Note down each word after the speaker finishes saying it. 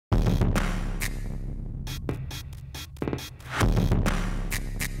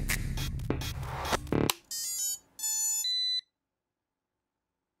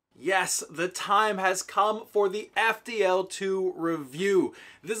Yes, the time has come for the FDL-2 review.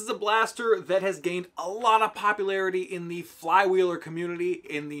 This is a blaster that has gained a lot of popularity in the Flywheeler community,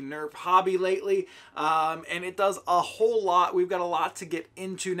 in the Nerf hobby lately, and it does a whole lot. We've got a lot to get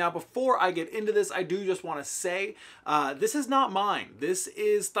into. Now, before I get into this, I do just want to say, this is not mine. This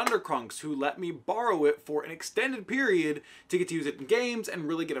is Thundercrunk's, who let me borrow it for an extended period to get to use it in games and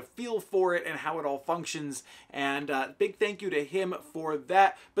really get a feel for it and how it all functions, and big thank you to him for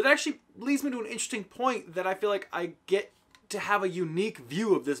that. But that actually leads me to an interesting point that I feel like I get to have a unique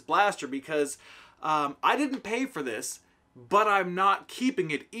view of this blaster, because I didn't pay for this, but I'm not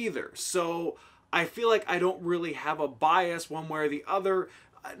keeping it either. So I feel like I don't really have a bias one way or the other.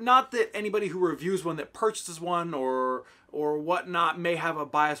 Not that anybody who reviews one that purchases one or whatnot may have a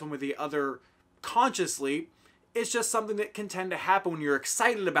bias one way or the other consciously. It's just something that can tend to happen when you're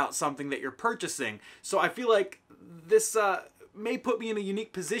excited about something that you're purchasing. So I feel like this may put me in a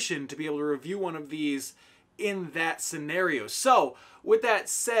unique position to be able to review one of these in that scenario. So with that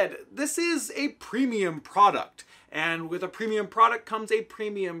said, this is a premium product, and with a premium product comes a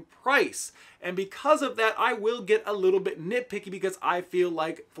premium price. And because of that, I will get a little bit nitpicky, because I feel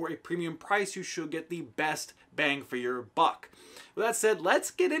like for a premium price, you should get the best bang for your buck. With that said,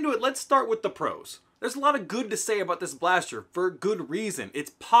 let's get into it. Let's start with the pros. There's a lot of good to say about this blaster for good reason.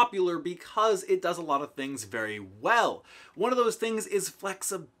 It's popular because it does a lot of things very well. One of those things is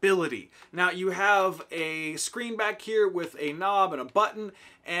flexibility. Now, you have a screen back here with a knob and a button,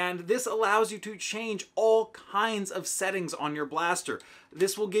 and this allows you to change all kinds of settings on your blaster.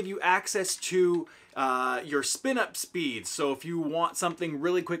 This will give you access to your spin-up speed. So if you want something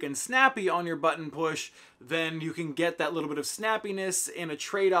really quick and snappy on your button push, then you can get that little bit of snappiness in a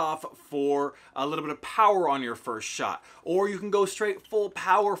trade-off for a little bit of power on your first shot. Or you can go straight full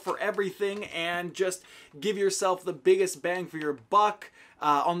power for everything and just give yourself the biggest bang for your buck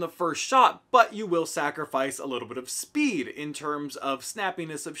on the first shot, but you will sacrifice a little bit of speed in terms of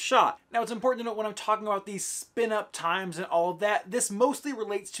snappiness of shot. Now, it's important to note when I'm talking about these spin-up times and all of that, this mostly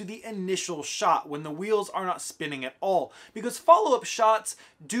relates to the initial shot when the wheels are not spinning at all, because follow-up shots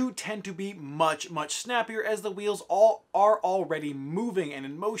do tend to be much snappier, as the wheels are already moving and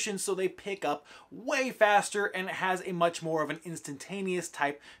in motion, so they pick up way faster, and it has a much more of an instantaneous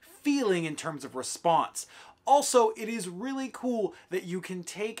type feeling in terms of response. Also, it is really cool that you can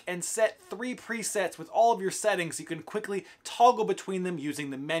take and set 3 presets with all of your settings. You can quickly toggle between them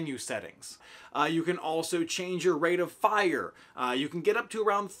using the menu settings. You can also change your rate of fire. You can get up to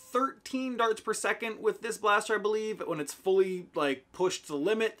around 13 darts per second with this blaster, I believe, when it's fully pushed to the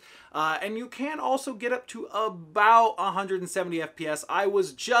limit. And you can also get up to about 170 FPS. I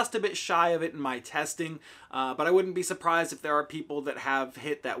was just a bit shy of it in my testing, but I wouldn't be surprised if there are people that have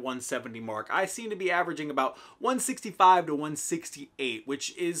hit that 170 mark. I seem to be averaging about 165 to 168,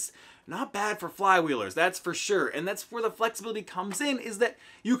 which is not bad for flywheelers, that's for sure. And that's where the flexibility comes in, is that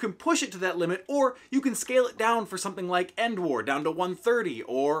you can push it to that limit, or you can scale it down for something like End War down to 130,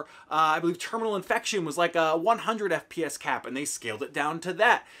 or I believe Terminal Infection was like a 100 FPS cap, and they scaled it down to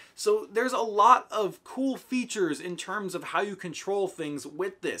that. So there's a lot of cool features in terms of how you control things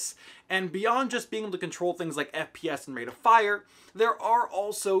with this. And beyond just being able to control things like FPS and rate of fire, there are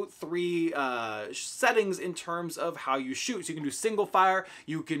also 3 settings in terms of how you shoot. So you can do single fire,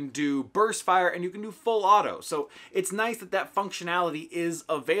 you can do burst fire, and you can do full auto. So it's nice that that functionality is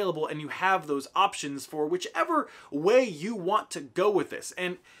available, and you have those options for whichever way you want to go with this.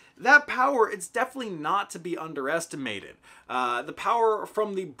 And that power, it's definitely not to be underestimated. The power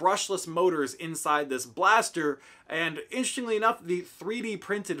from the brushless motors inside this blaster, and interestingly enough, the 3D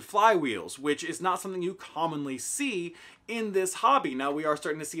printed flywheels, which is not something you commonly see in this hobby. Now, we are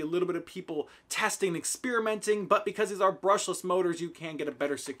starting to see a little bit of people testing and experimenting, but because these are brushless motors, you can get a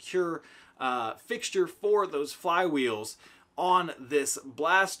better secure fixture for those flywheels on this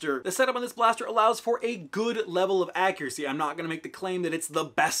blaster. The setup on this blaster allows for a good level of accuracy. I'm not going to make the claim that it's the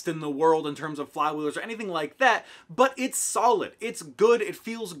best in the world in terms of flywheelers or anything like that, but it's solid. It's good. It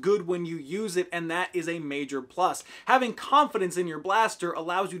feels good when you use it, and that is a major plus. Having confidence in your blaster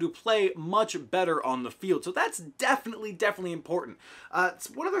allows you to play much better on the field, so that's definitely important.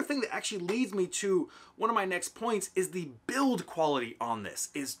 One other thing that actually leads me to one of my next points is the build quality on this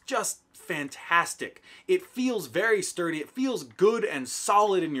is just fantastic. It feels very sturdy. It feels good and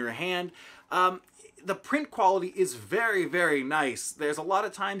solid in your hand. The print quality is very nice. There's a lot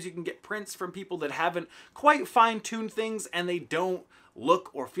of times you can get prints from people that haven't quite fine-tuned things, and they don't look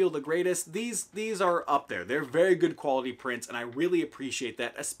or feel the greatest. These are up there. They're very good quality prints, and I really appreciate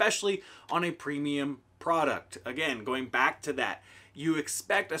that, especially on a premium product. Again, going back to that, you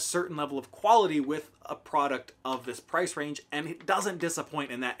expect a certain level of quality with a product of this price range, and it doesn't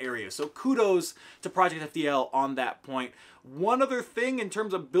disappoint in that area. So kudos to Project FDL on that point. One other thing in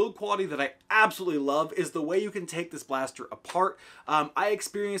terms of build quality that I absolutely love is the way you can take this blaster apart. I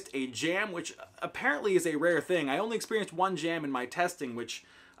experienced a jam, which apparently is a rare thing. I only experienced one jam in my testing, which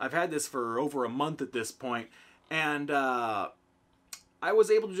I've had this for over a month at this point, and I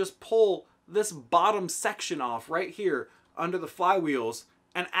was able to just pull this bottom section off right here under the flywheels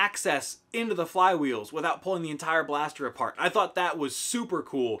and access into the flywheels without pulling the entire blaster apart. I thought that was super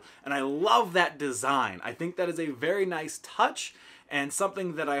cool, and I love that design. I think that is a very nice touch and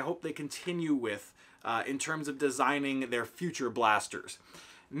something that I hope they continue with in terms of designing their future blasters.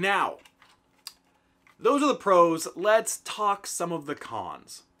 Now, those are the pros. Let's talk some of the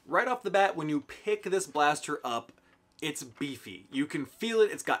cons. Right off the bat, when you pick this blaster up, it's beefy. You can feel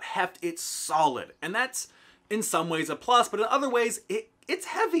it, it's got heft, it's solid. And that's in some ways a plus, but in other ways, it's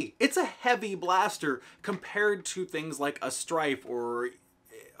heavy. It's a heavy blaster compared to things like a Strife or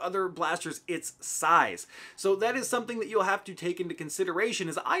other blasters its size. So that is something that you'll have to take into consideration.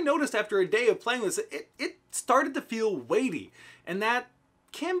 As I noticed after a day of playing this, it started to feel weighty, and that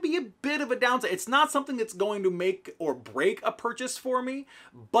can be a bit of a downside. It's not something that's going to make or break a purchase for me,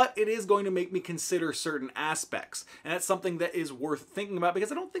 but it is going to make me consider certain aspects. And that's something that is worth thinking about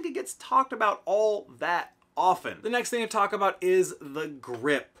because I don't think it gets talked about all that often. The next thing to talk about is the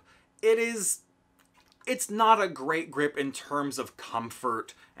grip. It's not a great grip in terms of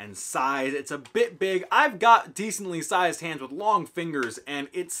comfort and size. It's a bit big. I've got decently sized hands with long fingers, and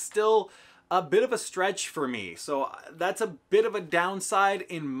it's still a bit of a stretch for me. So that's a bit of a downside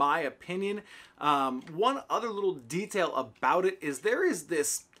in my opinion. One other little detail about it is there is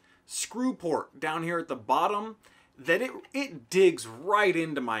this screw port down here at the bottom that it digs right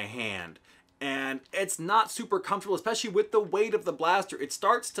into my hand. And it's not super comfortable, especially with the weight of the blaster. It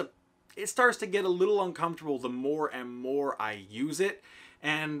starts to get a little uncomfortable the more and more I use it.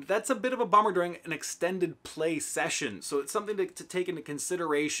 And that's a bit of a bummer during an extended play session. So it's something to take into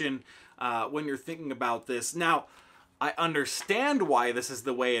consideration when you're thinking about this. Now, I understand why this is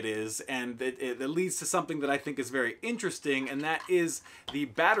the way it is, and it leads to something that I think is very interesting, and that is the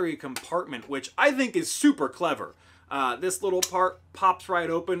battery compartment, which I think is super clever. This little part pops right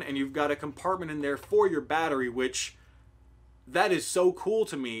open, and you've got a compartment in there for your battery, which that is so cool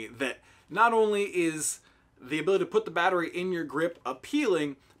to me that not only is the ability to put the battery in your grip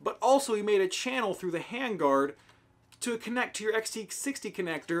appealing, but also he made a channel through the handguard to connect to your XT60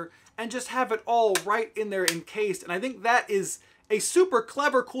 connector and just have it all right in there encased. And I think that is a super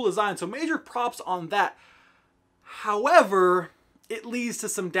clever, cool design. So major props on that. However, it leads to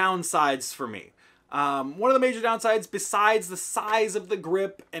some downsides for me. One of the major downsides, besides the size of the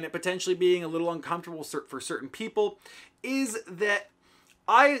grip and it potentially being a little uncomfortable for certain people, is that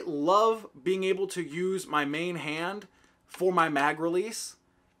I love being able to use my main hand for my mag release,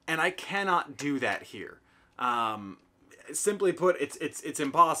 and I cannot do that here. Simply put, it's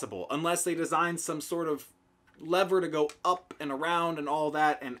impossible unless they design some sort of lever to go up and around and all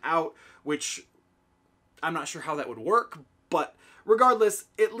that and out, which I'm not sure how that would work, but regardless,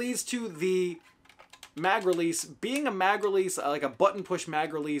 it leads to the mag release being a mag release, like a button push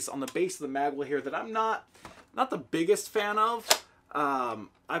mag release on the base of the mag wheel here, that I'm not the biggest fan of.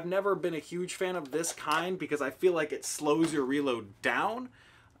 I've never been a huge fan of this kind because I feel like it slows your reload down.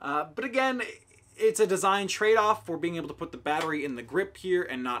 But again, it's a design trade-off for being able to put the battery in the grip here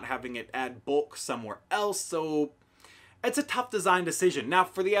and not having it add bulk somewhere else. So it's a tough design decision. Now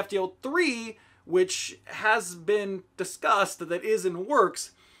for the FDL-3, which has been discussed, that is in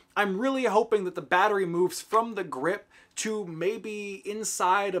works, I'm really hoping that the battery moves from the grip to maybe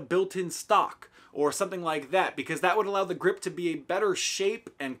inside a built-in stock or something like that, because that would allow the grip to be a better shape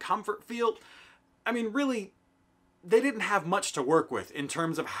and comfort feel. I mean, really, they didn't have much to work with in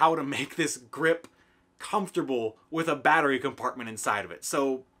terms of how to make this grip comfortable with a battery compartment inside of it.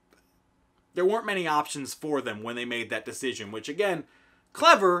 So there weren't many options for them when they made that decision, which again,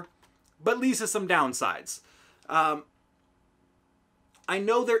 clever, but leads to some downsides. I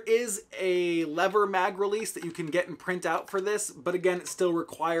know there is a lever mag release that you can get and print out for this, but again, it still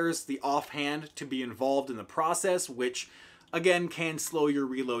requires the offhand to be involved in the process, which again can slow your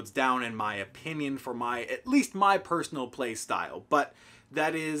reloads down in my opinion for at least my personal play style. But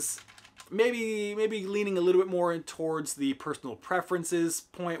that is maybe leaning a little bit more towards the personal preferences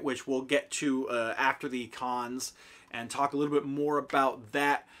point, which we'll get to after the cons and talk a little bit more about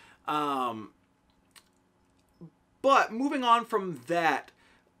that. But moving on from that,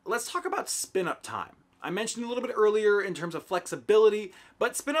 let's talk about spin-up time. I mentioned a little bit earlier in terms of flexibility,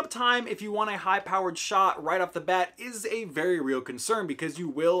 but spin up time, if you want a high-powered shot right off the bat, is a very real concern because you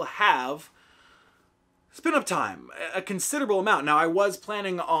will have spin up time, a considerable amount. Now, I was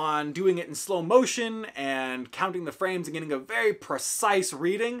planning on doing it in slow motion and counting the frames and getting a very precise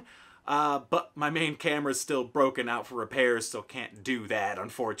reading, but my main camera is still broken out for repairs, so can't do that,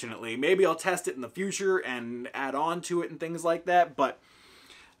 unfortunately. Maybe I'll test it in the future and add on to it and things like that, but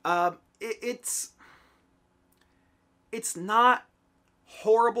it's not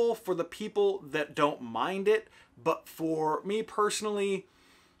horrible for the people that don't mind it, but for me personally,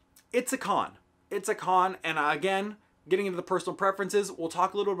 it's a con. It's a con, and again, getting into the personal preferences, we'll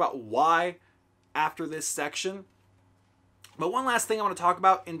talk a little bit about why after this section. But one last thing I want to talk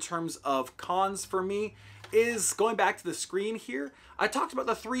about in terms of cons for me is going back to the screen here. I talked about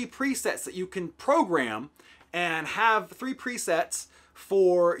the 3 presets that you can program and have 3 presets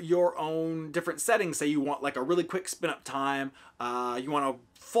for your own different settings. Say you want like a really quick spin up time, you want a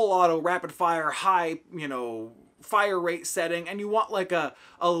full auto rapid fire high, fire rate setting, and you want like a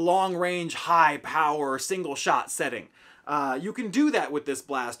long range high power single shot setting. You can do that with this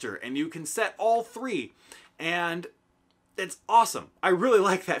blaster, and you can set all 3, and it's awesome. I really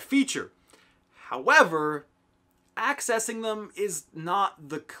like that feature. However, accessing them is not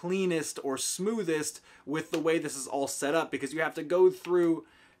the cleanest or smoothest with the way this is all set up, because you have to go through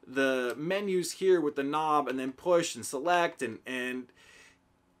the menus here with the knob and then push and select, and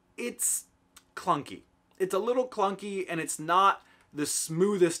it's clunky. It's a little clunky, and it's not the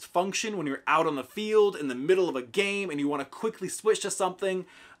smoothest function when you're out on the field in the middle of a game and you want to quickly switch to something.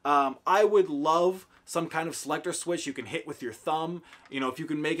 I would love some kind of selector switch you can hit with your thumb. If you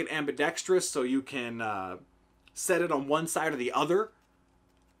can make it ambidextrous so you can set it on one side or the other.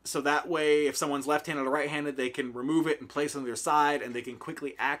 So that way, if someone's left-handed or right-handed, they can remove it and place it on their side, and they can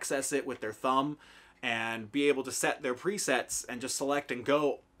quickly access it with their thumb and be able to set their presets and just select and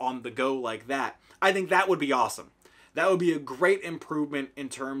go on the go like that. I think that would be awesome. That would be a great improvement in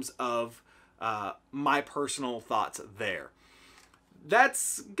terms of my personal thoughts there.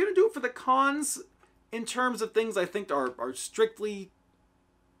 That's going to do it for the cons in terms of things I think are strictly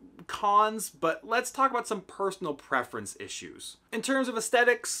cons, but let's talk about some personal preference issues. In terms of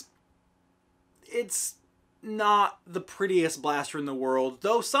aesthetics, it's not the prettiest blaster in the world,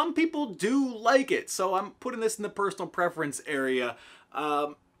 though some people do like it, so I'm putting this in the personal preference area.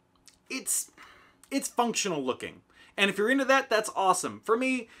 It's functional looking, and if you're into that, that's awesome. For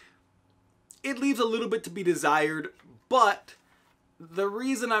me, it leaves a little bit to be desired, but the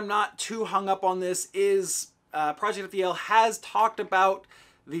reason I'm not too hung up on this is Project FDL has talked about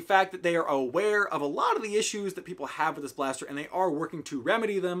the fact that they are aware of a lot of the issues that people have with this blaster, and they are working to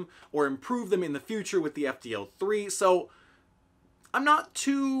remedy them or improve them in the future with the FDL-3. So I'm not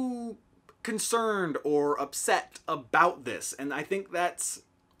too concerned or upset about this, and I think that's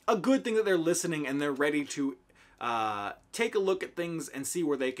a good thing that they're listening and they're ready to take a look at things and see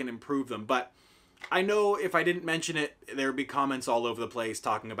where they can improve them. But I know if I didn't mention it, there would be comments all over the place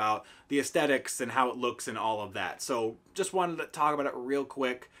talking about the aesthetics and how it looks and all of that. So just wanted to talk about it real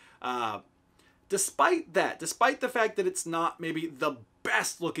quick. Despite the fact that it's not maybe the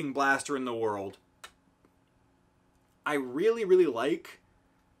best looking blaster in the world, I really, really like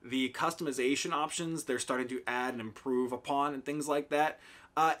the customization options they're starting to add and improve upon and things like that.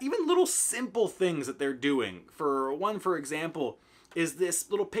 Even little simple things that they're doing. For example, is this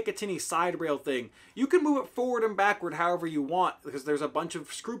little Picatinny side rail thing. You can move it forward and backward however you want, because there's a bunch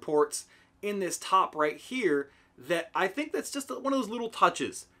of screw ports in this top right here that I think that's just one of those little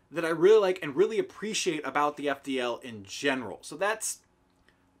touches that I really like and really appreciate about the FDL in general. So that's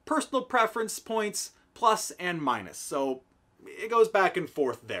personal preference points, plus and minus. So it goes back and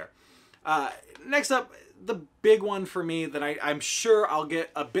forth there. Next up, the big one for me that I'm sure I'll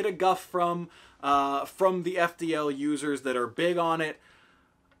get a bit of guff from the FDL users that are big on it.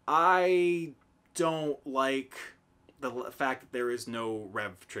 I don't like the fact that there is no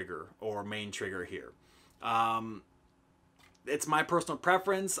rev trigger or main trigger here. It's my personal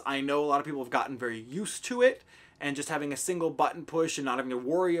preference. I know a lot of people have gotten very used to it and just having a single button push and not having to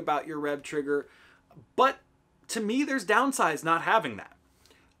worry about your rev trigger. But to me, there's downsides not having that.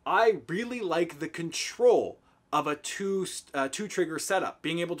 I really like the control of a two trigger setup,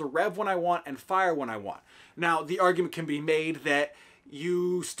 being able to rev when I want and fire when I want. Now, the argument can be made that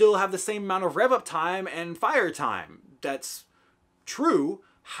you still have the same amount of rev up time and fire time. That's true.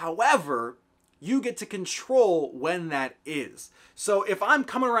 However, you get to control when that is. So if I'm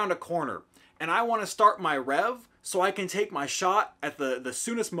coming around a corner and I want to start my rev so I can take my shot at the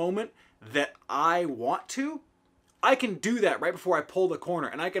soonest moment that I want to, I can do that right before I pull the corner,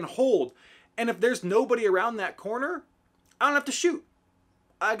 and I can hold And if there's nobody around that corner, I don't have to shoot.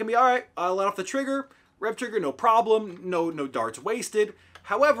 I can be, all right, I'll let off the trigger, rev trigger, no problem, no darts wasted.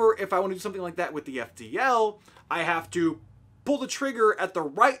 However, if I want to do something like that with the FDL, I have to pull the trigger at the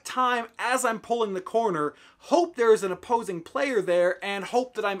right time as I'm pulling the corner, hope there's an opposing player there, and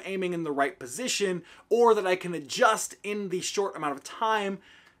hope that I'm aiming in the right position, or that I can adjust in the short amount of time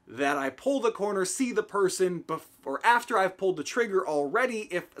that I pull the corner, see the person before, after I've pulled the trigger already,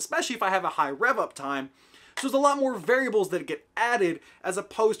 especially if I have a high rev up time. So there's a lot more variables that get added as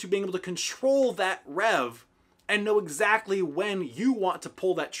opposed to being able to control that rev and know exactly when you want to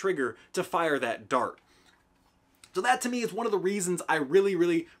pull that trigger to fire that dart. So that to me is one of the reasons I really,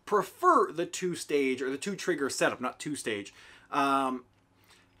 really prefer the two-stage or the two-trigger setup, not two-stage. To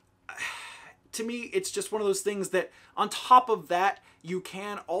me, it's just one of those things that on top of that, you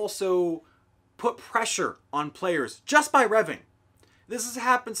can also put pressure on players just by revving. This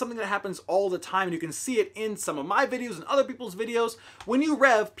has something that happens all the time, and you can see it in some of my videos and other people's videos. When you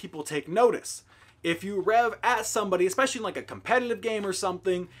rev, people take notice. If you rev at somebody, especially in like a competitive game or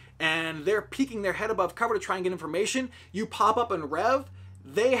something, and they're peeking their head above cover to try and get information, you pop up and rev,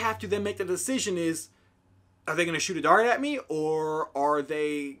 they have to then make the decision is, are they going to shoot a dart at me, or are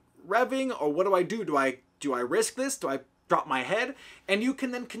they revving, or what do I do? Do I risk this? Do I drop my head? And you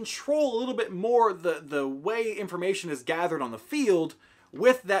can then control a little bit more the way information is gathered on the field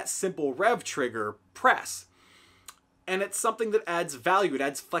with that simple rev trigger press. And it's something that adds value, it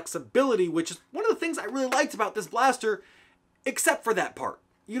adds flexibility, which is one of the things I really liked about this blaster, except for that part.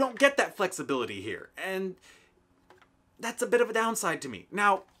 You don't get that flexibility here, and that's a bit of a downside to me.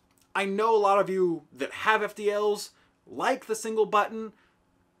 Now, I know a lot of you that have FDLs like the single button,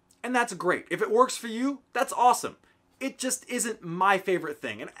 and that's great. If it works for you, that's awesome. It just isn't my favorite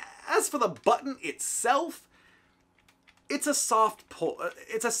thing. And as for the button itself, it's a soft pull.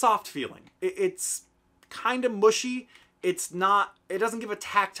 It's a soft feeling. It's kind of mushy. It doesn't give a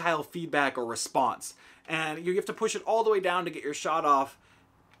tactile feedback or response. And you have to push it all the way down to get your shot off.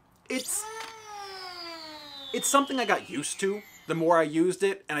 It's something I got used to the more I used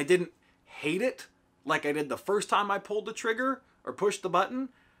it, and I didn't hate it like I did the first time I pulled the trigger or pushed the button.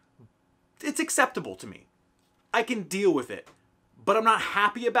 It's acceptable to me. I can deal with it, but I'm not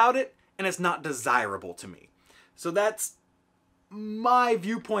happy about it, and it's not desirable to me. So that's my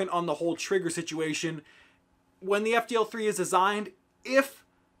viewpoint on the whole trigger situation. When the FDL-3 is designed, if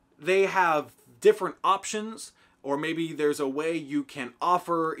they have different options, or maybe there's a way you can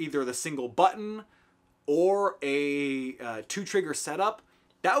offer either the single button or a two-trigger setup,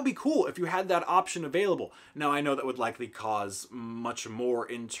 that would be cool if you had that option available. Now, I know that would likely cause much more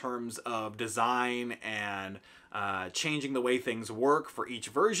in terms of design and changing the way things work for each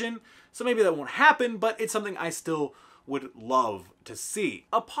version, so maybe that won't happen, but it's something I still would love to see.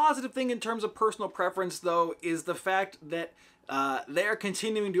 A positive thing in terms of personal preference, though, is the fact that they're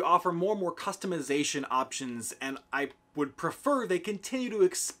continuing to offer more and more customization options, and I would prefer they continue to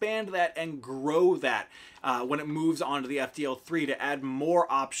expand that and grow that when it moves on to the FDL-3 to add more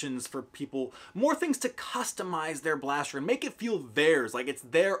options for people, more things to customize their blaster and make it feel theirs, like it's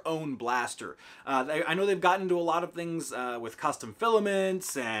their own blaster. I know they've gotten into a lot of things with custom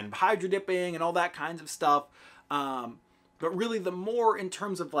filaments and hydro dipping and all that kinds of stuff. But really, the more in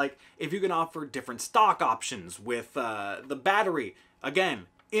terms of like, if you can offer different stock options with the battery, again,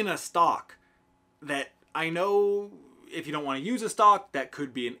 in a stock, that I know if you don't want to use a stock, that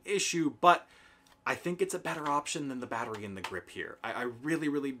could be an issue, but I think it's a better option than the battery in the grip here. I really,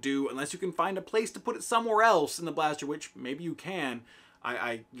 really do, unless you can find a place to put it somewhere else in the blaster, which maybe you can.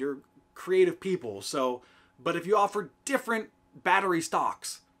 You're creative people, so, but if you offer different battery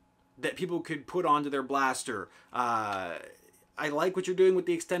stocks that people could put onto their blaster. I like what you're doing with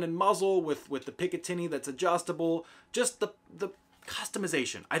the extended muzzle, with the Picatinny that's adjustable, just the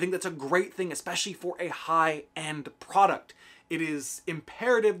customization. I think that's a great thing, especially for a high-end product. It is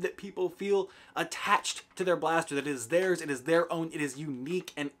imperative that people feel attached to their blaster, that it is theirs, it is their own, it is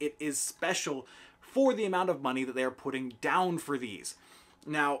unique, and it is special for the amount of money that they're putting down for these.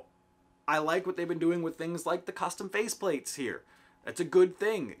 Now, I like what they've been doing with things like the custom faceplates here. That's a good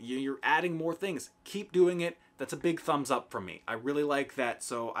thing. You're adding more things. Keep doing it. That's a big thumbs up from me. I really like that,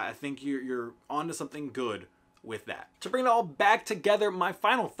 so I think you're onto something good with that. To bring it all back together, my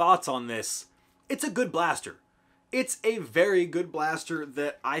final thoughts on this. It's a good blaster. It's a very good blaster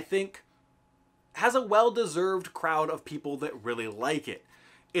that I think has a well-deserved crowd of people that really like it.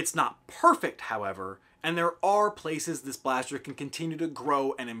 It's not perfect, however, and there are places this blaster can continue to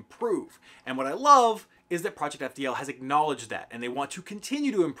grow and improve. And what I love is that Project FDL has acknowledged that, and they want to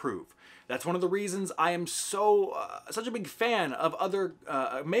continue to improve. That's one of the reasons I am such a big fan of other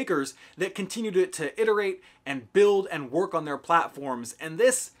makers that continue to iterate and build and work on their platforms. And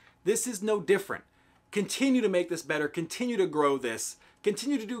this is no different. Continue to make this better. Continue to grow this.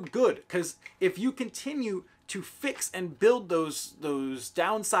 Continue to do good. Because if you continue to fix and build those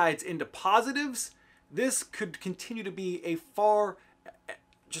downsides into positives, this could continue to be a far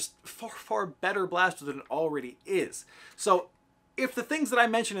better blaster than it already is. So if the things that I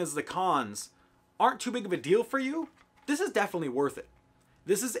mentioned as the cons aren't too big of a deal for you, this is definitely worth it.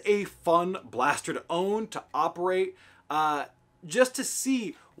 This is a fun blaster to own, to operate, just to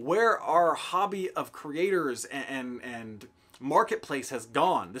see where our hobby of creators and marketplace has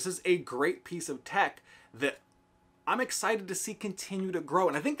gone. This is a great piece of tech that I'm excited to see continue to grow.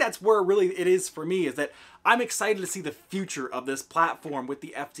 And I think that's where really it is for me, is that I'm excited to see the future of this platform with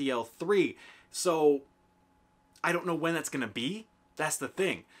the FDL-3. So I don't know when that's going to be. That's the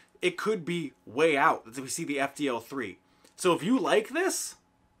thing. It could be way out as we see the FDL-3. So if you like this,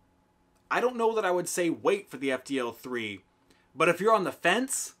 I don't know that I would say wait for the FDL-3. But if you're on the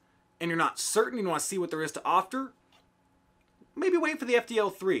fence and you're not certain, you want to see what there is to offer, maybe wait for the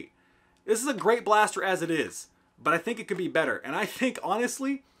FDL-3. This is a great blaster as it is, but I think it could be better. And I think,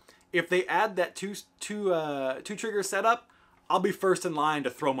 honestly, if they add that two trigger setup, I'll be first in line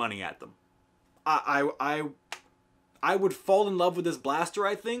to throw money at them. I would fall in love with this blaster,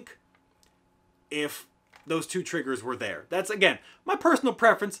 I think, if those 2 triggers were there. That's, again, my personal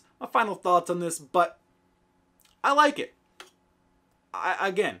preference, my final thoughts on this, but I like it. I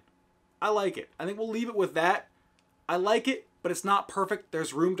like it. I think we'll leave it with that. I like it, but it's not perfect.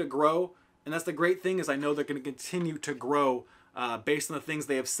 There's room to grow, and that's the great thing, is I know they're going to continue to grow based on the things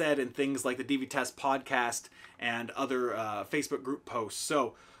they have said in things like the DV Test podcast and other Facebook group posts.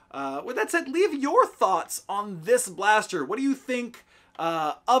 So with that said, leave your thoughts on this blaster. What do you think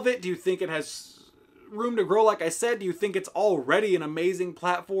of it? Do you think it has room to grow? Like I said, do you think it's already an amazing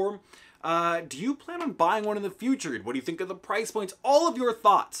platform? Do you plan on buying one in the future? What do you think of the price points? All of your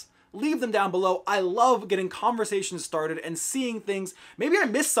thoughts, leave them down below. I love getting conversations started and seeing things. Maybe I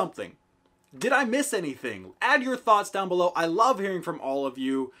missed something. Did I miss anything? Add your thoughts down below. I love hearing from all of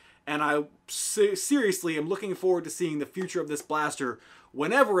you, and I seriously am looking forward to seeing the future of this blaster.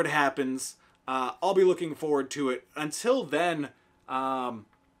 Whenever it happens, I'll be looking forward to it. Until then, I'm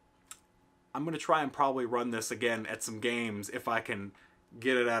going to try and probably run this again at some games if I can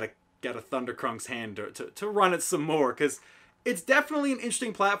get it out of Thundercrunk's hand to run it some more, because it's definitely an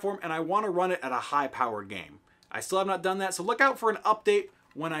interesting platform, and I want to run it at a high-powered game. I still have not done that, so look out for an update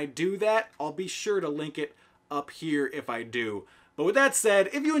when I do that. I'll be sure to link it up here if I do. But with that said,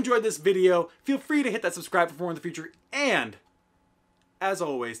 if you enjoyed this video, feel free to hit that subscribe for more in the future. And, as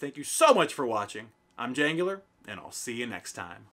always, thank you so much for watching. I'm Jangular, and I'll see you next time.